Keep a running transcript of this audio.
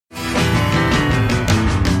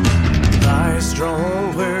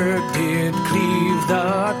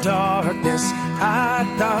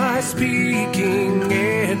speaking,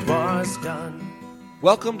 it was done.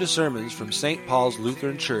 Welcome to sermons from St. Paul's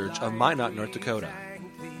Lutheran Church of Minot, North Dakota.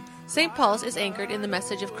 St. Paul's is anchored in the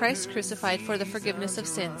message of Christ crucified for the forgiveness of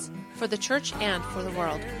sins, for the church and for the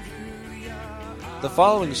world. The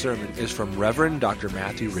following sermon is from Reverend Dr.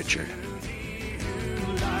 Matthew Richard.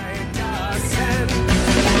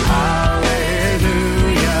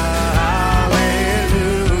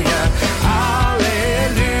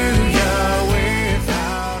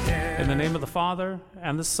 In the name of the Father,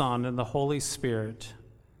 and the Son, and the Holy Spirit.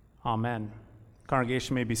 Amen.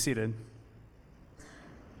 Congregation may be seated.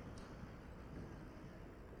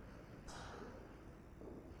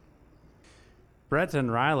 Brett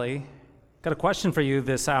and Riley, got a question for you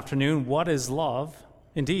this afternoon. What is love?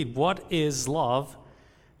 Indeed, what is love?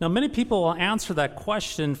 Now, many people will answer that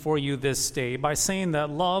question for you this day by saying that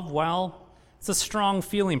love, well, it's a strong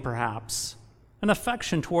feeling perhaps, an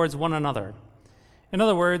affection towards one another. In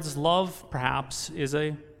other words, love perhaps is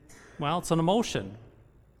it's an emotion.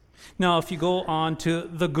 Now, if you go on to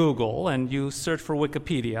the Google and you search for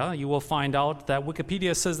Wikipedia, you will find out that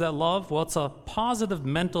Wikipedia says that love, well, it's a positive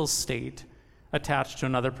mental state attached to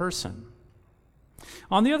another person.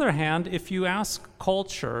 On the other hand, if you ask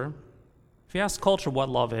culture what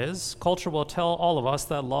love is, culture will tell all of us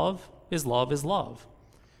that love is love is love.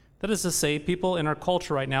 That is to say, people in our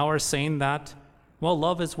culture right now are saying that, well,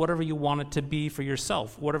 love is whatever you want it to be for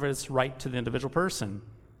yourself, whatever is right to the individual person.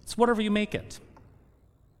 It's whatever you make it.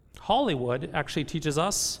 Hollywood actually teaches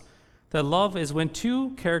us that love is when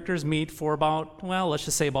two characters meet for about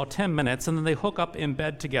 10 minutes, and then they hook up in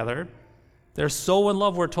bed together. They're so in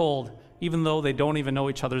love, we're told, even though they don't even know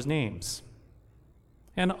each other's names.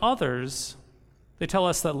 And others, they tell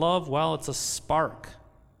us that love, well, it's a spark,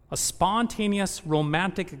 a spontaneous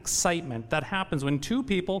romantic excitement that happens when two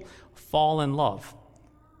people fall in love.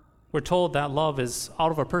 We're told that love is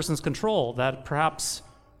out of a person's control, that perhaps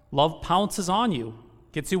love pounces on you,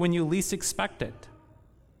 gets you when you least expect it.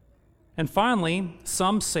 And finally,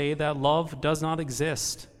 some say that love does not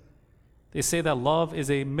exist. They say that love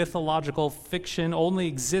is a mythological fiction only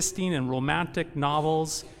existing in romantic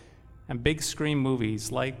novels and big screen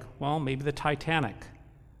movies like, maybe the Titanic.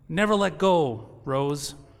 Never let go,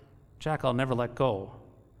 Rose. Jack, I'll never let go.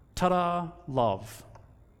 Ta-da, love.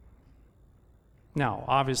 Now,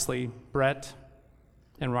 obviously, Brett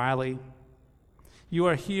and Riley, you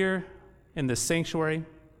are here in this sanctuary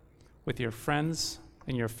with your friends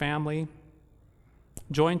and your family,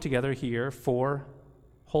 joined together here for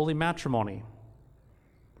holy matrimony,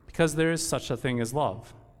 because there is such a thing as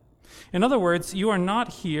love. In other words, you are not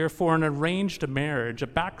here for an arranged marriage, a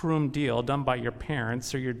backroom deal done by your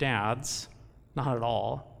parents or your dads, not at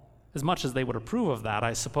all, as much as they would approve of that,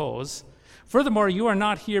 I suppose. Furthermore, you are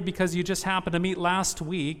not here because you just happened to meet last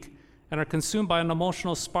week and are consumed by an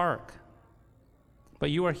emotional spark. But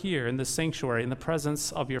you are here in this sanctuary in the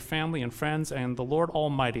presence of your family and friends and the Lord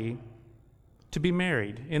Almighty to be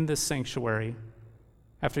married in this sanctuary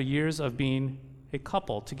after years of being a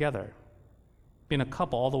couple together, being a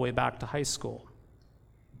couple all the way back to high school.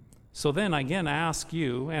 So then, again, I ask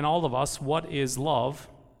you and all of us, what is love?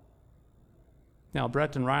 Now,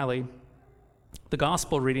 Brett and Riley, the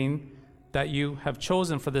gospel reading that you have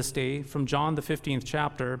chosen for this day from John, the 15th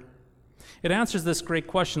chapter, it answers this great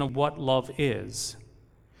question of what love is.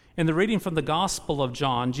 In the reading from the Gospel of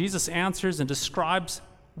John, Jesus answers and describes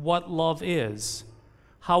what love is.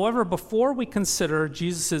 However, before we consider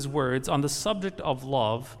Jesus' words on the subject of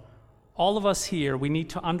love, all of us here, we need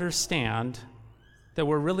to understand that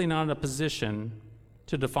we're really not in a position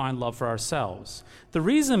to define love for ourselves. The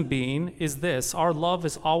reason being is this: our love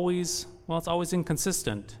is always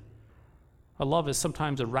inconsistent. Our love is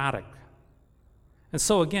sometimes erratic. And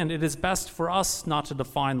so again, it is best for us not to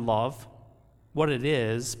define love, what it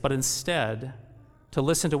is, but instead to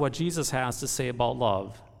listen to what Jesus has to say about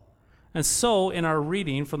love. And so in our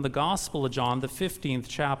reading from the Gospel of John, the 15th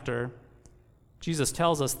chapter, Jesus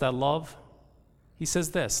tells us that love, he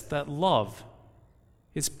says this, that love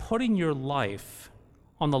is putting your life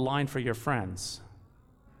on the line for your friends.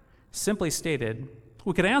 Simply stated,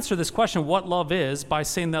 we could answer this question, what love is, by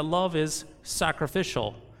saying that love is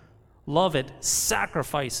sacrificial. Love, it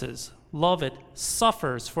sacrifices. Love, it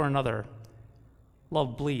suffers for another.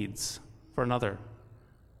 Love bleeds for another.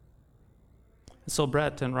 So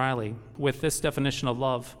Brett and Riley, with this definition of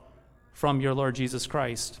love from your Lord Jesus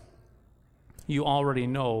Christ, you already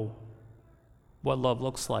know what love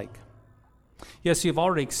looks like. Yes, you've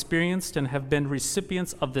already experienced and have been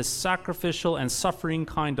recipients of this sacrificial and suffering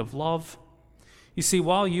kind of love. You see,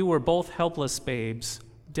 while you were both helpless babes,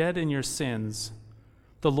 dead in your sins,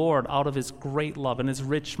 the Lord, out of his great love and his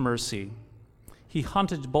rich mercy, He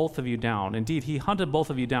hunted both of you down. Indeed, he hunted both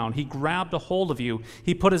of you down. He grabbed a hold of you.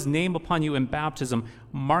 He put his name upon you in baptism,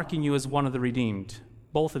 marking you as one of the redeemed,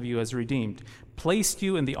 both of you as redeemed, placed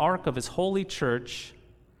you in the ark of his holy church,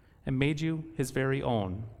 and made you his very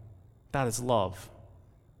own. That is love.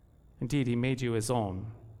 Indeed, he made you his own.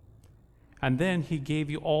 And then he gave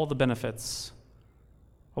you all the benefits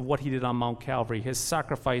of what he did on Mount Calvary, his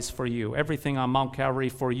sacrifice for you, everything on Mount Calvary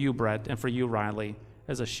for you, Brett, and for you, Riley,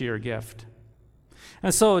 as a sheer gift.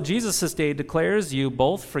 And so Jesus this day declares you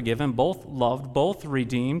both forgiven, both loved, both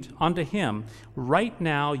redeemed unto him. Right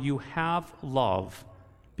now you have love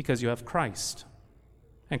because you have Christ,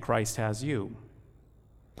 and Christ has you.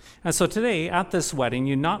 And so today at this wedding,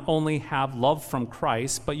 you not only have love from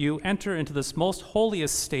Christ, but you enter into this most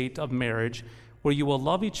holiest state of marriage where you will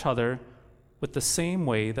love each other with the same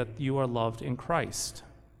way that you are loved in Christ.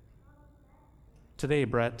 Today,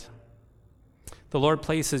 Brett, the Lord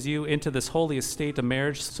places you into this holiest state of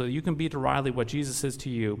marriage so you can be to Riley what Jesus is to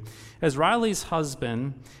you. As Riley's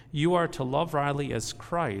husband, you are to love Riley as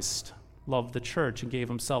Christ loved the church and gave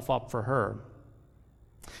himself up for her.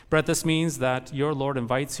 Brett, this means that your Lord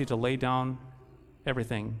invites you to lay down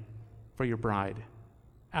everything for your bride,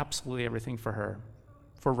 absolutely everything for her,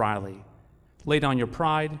 for Riley. Lay down your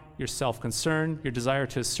pride, your self-concern, your desire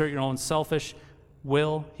to assert your own selfish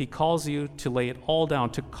will. He calls you to lay it all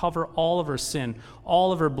down, to cover all of her sin,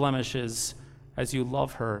 all of her blemishes, as you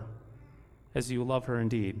love her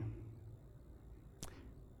indeed.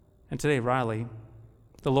 And today, Riley,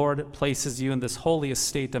 the Lord places you in this holiest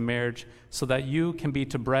state of marriage so that you can be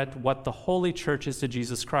to Brett what the holy church is to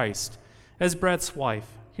Jesus Christ. As Brett's wife,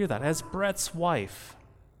 hear that, as Brett's wife.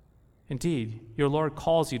 Indeed, your Lord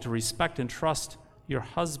calls you to respect and trust your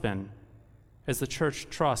husband as the church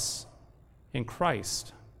trusts in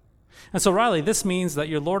Christ. And so, Riley, this means that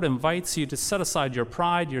your Lord invites you to set aside your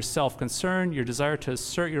pride, your self-concern, your desire to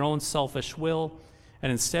assert your own selfish will,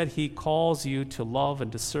 and instead he calls you to love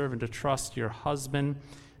and to serve and to trust your husband,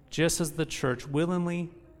 just as the church willingly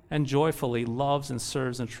and joyfully loves and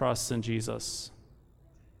serves and trusts in Jesus.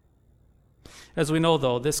 As we know,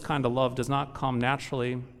 though, this kind of love does not come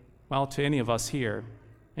naturally, well, to any of us here.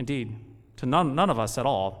 Indeed, to none of us at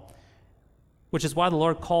all. Which is why the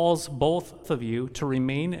Lord calls both of you to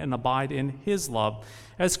remain and abide in his love.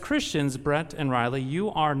 As Christians, Brett and Riley, you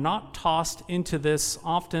are not tossed into this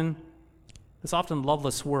often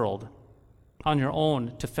loveless world on your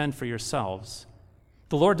own to fend for yourselves.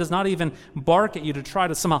 The Lord does not even bark at you to try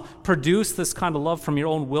to somehow produce this kind of love from your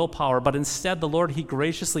own willpower, but instead the Lord, he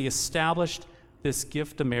graciously established this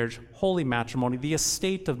gift of marriage, holy matrimony, the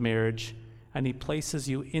estate of marriage, and he places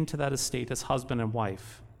you into that estate as husband and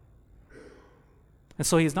wife. And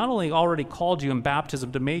so he's not only already called you in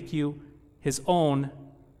baptism to make you his own,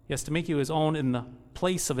 yes, to make you his own in the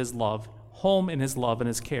place of his love, home in his love and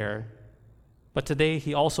his care, but today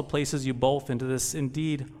he also places you both into this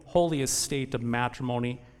indeed holiest state of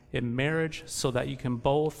matrimony in marriage so that you can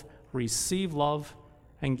both receive love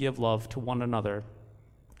and give love to one another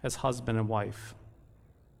as husband and wife.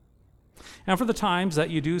 And for the times that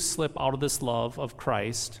you do slip out of this love of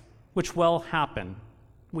Christ, which will happen,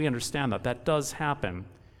 we understand that does happen.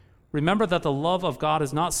 Remember that the love of God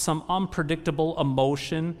is not some unpredictable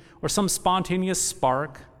emotion or some spontaneous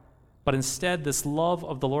spark, but instead this love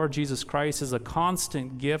of the Lord Jesus Christ is a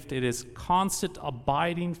constant gift. It is constant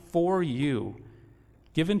abiding for you,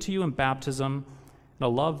 given to you in baptism, and a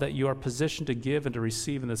love that you are positioned to give and to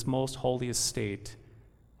receive in this most holiest state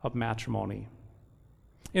of matrimony.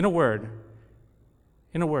 In a word,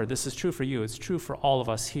 this is true for you. It's true for all of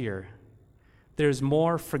us here. There's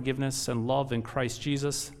more forgiveness and love in Christ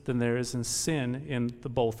Jesus than there is in sin in the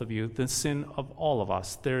both of you, the sin of all of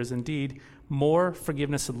us. There is indeed more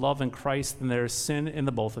forgiveness and love in Christ than there is sin in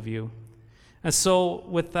the both of you. And so,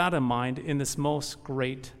 with that in mind, in this most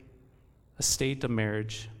great estate of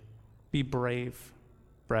marriage, be brave,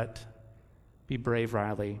 Brett. Be brave,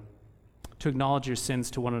 Riley, to acknowledge your sins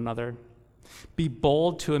to one another. Be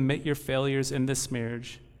bold to admit your failures in this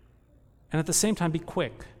marriage. And at the same time, be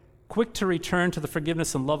quick to return to the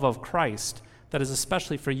forgiveness and love of Christ that is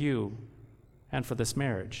especially for you and for this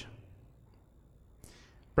marriage.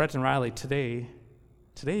 Brett and Riley, today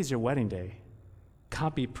is your wedding day.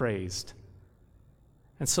 God be praised.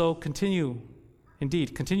 And so continue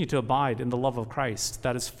to abide in the love of Christ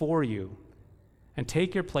that is for you, and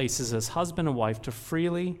take your places as husband and wife to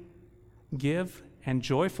freely give and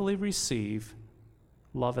joyfully receive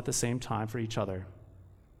love at the same time for each other.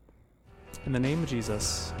 In the name of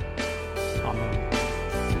Jesus, amen.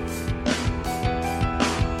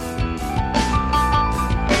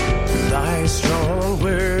 Thy strong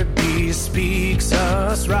word bespeaks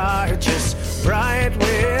us righteous. bright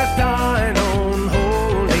with thine own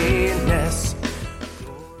holiness.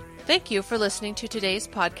 Thank you for listening to today's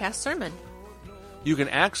podcast sermon. You can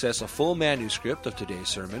access a full manuscript of today's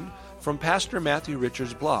sermon from Pastor Matthew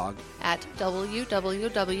Richard's blog At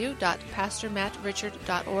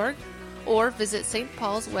www.pastormattrichard.org or visit St.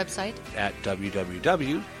 Paul's website at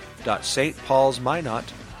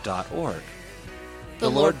www.stpaulsminot.org. The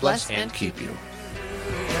Lord bless and keep you.